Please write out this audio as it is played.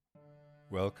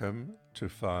Welcome to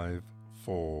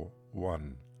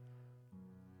 541.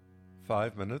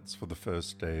 5 minutes for the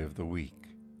first day of the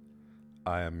week.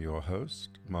 I am your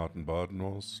host, Martin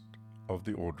Badenhorst, of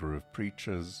the Order of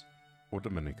Preachers, or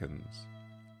Dominicans.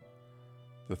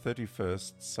 The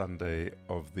 31st Sunday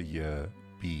of the year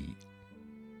B.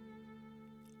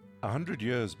 100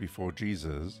 years before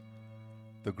Jesus,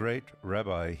 the great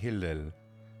Rabbi Hillel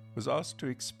was asked to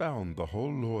expound the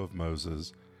whole law of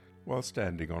Moses while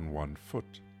standing on one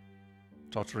foot.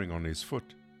 Tottering on his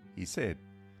foot, he said,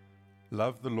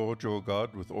 "Love the Lord your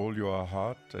God with all your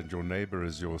heart and your neighbor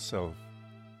as yourself."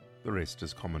 The rest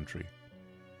is commentary.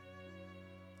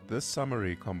 This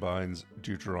summary combines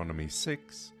Deuteronomy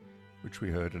 6, which we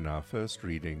heard in our first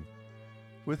reading,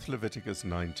 with Leviticus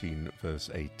 19, verse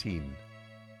 18.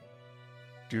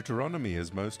 Deuteronomy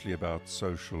is mostly about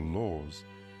social laws,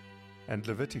 and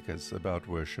Leviticus about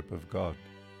worship of God.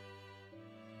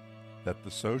 That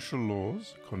the social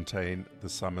laws contain the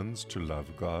summons to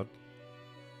love God,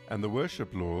 and the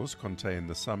worship laws contain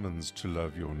the summons to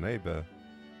love your neighbor,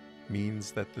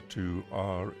 means that the two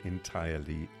are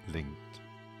entirely linked.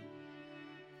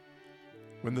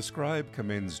 When the scribe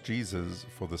commends Jesus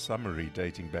for the summary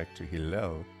dating back to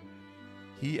Hillel,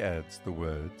 he adds the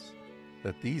words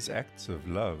that these acts of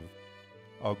love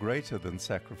are greater than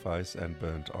sacrifice and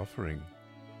burnt offering.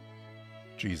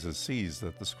 Jesus sees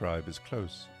that the scribe is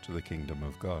close to the kingdom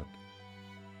of God.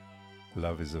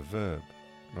 Love is a verb,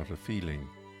 not a feeling,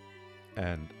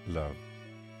 and love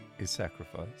is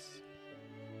sacrifice.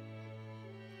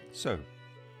 So,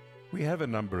 we have a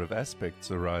number of aspects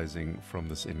arising from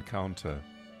this encounter.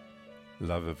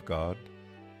 Love of God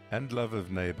and love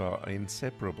of neighbor are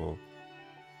inseparable,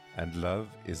 and love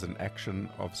is an action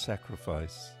of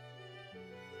sacrifice,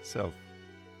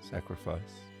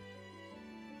 self-sacrifice.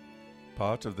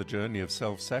 Part of the journey of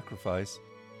self-sacrifice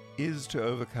is to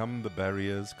overcome the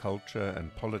barriers culture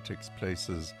and politics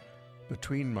places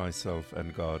between myself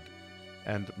and God,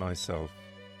 and myself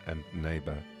and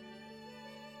neighbor.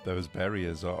 Those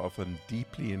barriers are often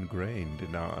deeply ingrained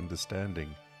in our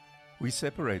understanding. We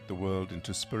separate the world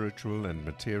into spiritual and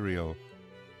material,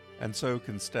 and so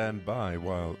can stand by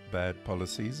while bad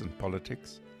policies and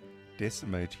politics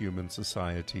decimate human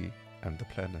society and the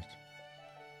planet.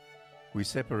 We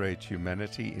separate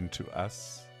humanity into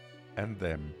us and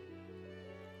them.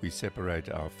 We separate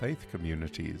our faith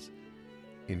communities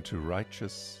into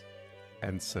righteous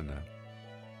and sinner.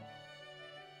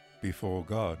 Before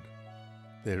God,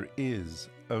 there is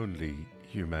only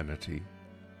humanity.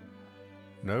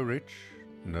 No rich,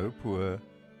 no poor,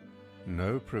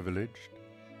 no privileged,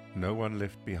 no one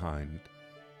left behind.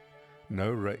 No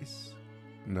race,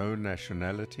 no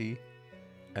nationality,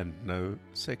 and no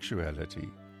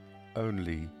sexuality.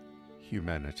 Only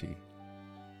humanity.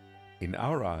 In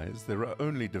our eyes, there are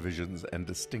only divisions and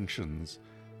distinctions,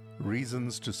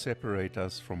 reasons to separate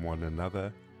us from one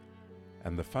another,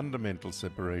 and the fundamental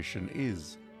separation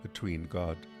is between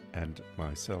God and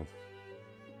myself.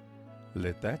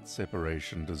 Let that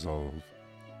separation dissolve,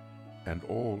 and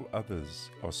all others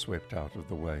are swept out of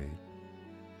the way.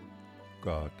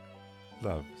 God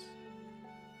loves.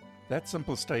 That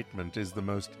simple statement is the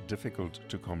most difficult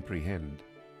to comprehend.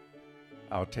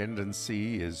 Our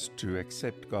tendency is to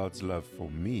accept God's love for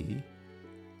me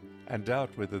and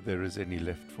doubt whether there is any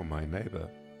left for my neighbor.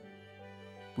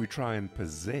 We try and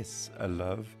possess a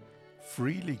love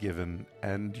freely given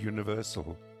and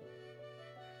universal.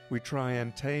 We try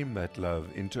and tame that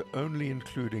love into only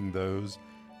including those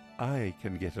I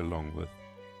can get along with,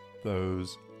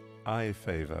 those I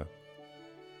favor.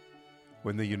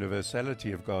 When the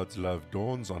universality of God's love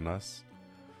dawns on us,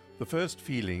 the first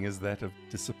feeling is that of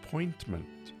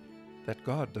disappointment, that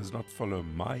God does not follow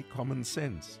my common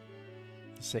sense.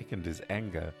 The second is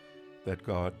anger, that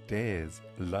God dares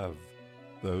love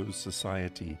those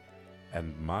society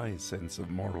and my sense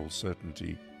of moral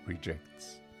certainty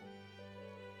rejects.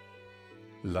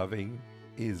 Loving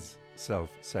is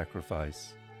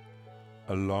self-sacrifice,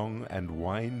 a long and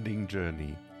winding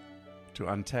journey to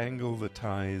untangle the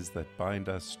ties that bind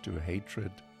us to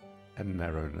hatred and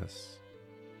narrowness.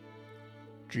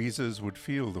 Jesus would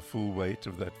feel the full weight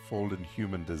of that fallen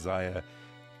human desire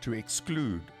to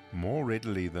exclude more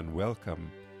readily than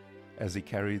welcome as he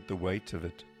carried the weight of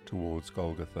it towards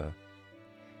Golgotha,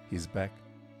 his back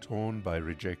torn by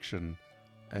rejection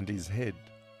and his head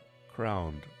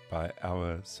crowned by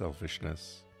our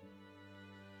selfishness.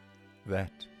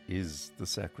 That is the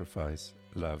sacrifice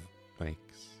love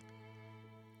makes.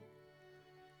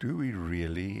 Do we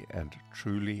really and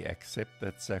truly accept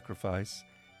that sacrifice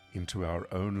into our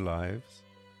own lives,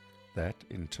 that,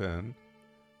 in turn,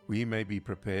 we may be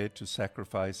prepared to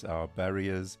sacrifice our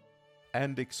barriers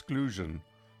and exclusion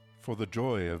for the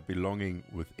joy of belonging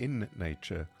within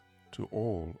nature to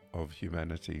all of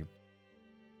humanity.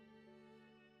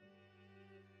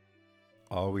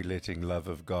 Are we letting love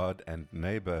of God and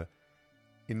neighbor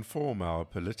inform our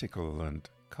political and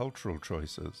cultural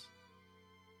choices?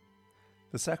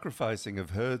 The sacrificing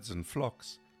of herds and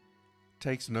flocks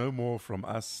takes no more from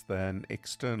us than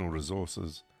external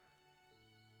resources.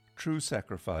 True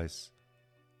sacrifice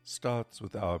starts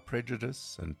with our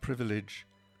prejudice and privilege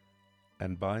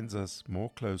and binds us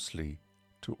more closely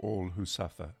to all who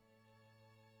suffer.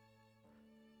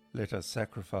 Let us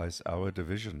sacrifice our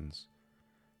divisions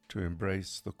to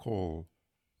embrace the call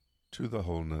to the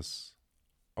wholeness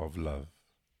of love.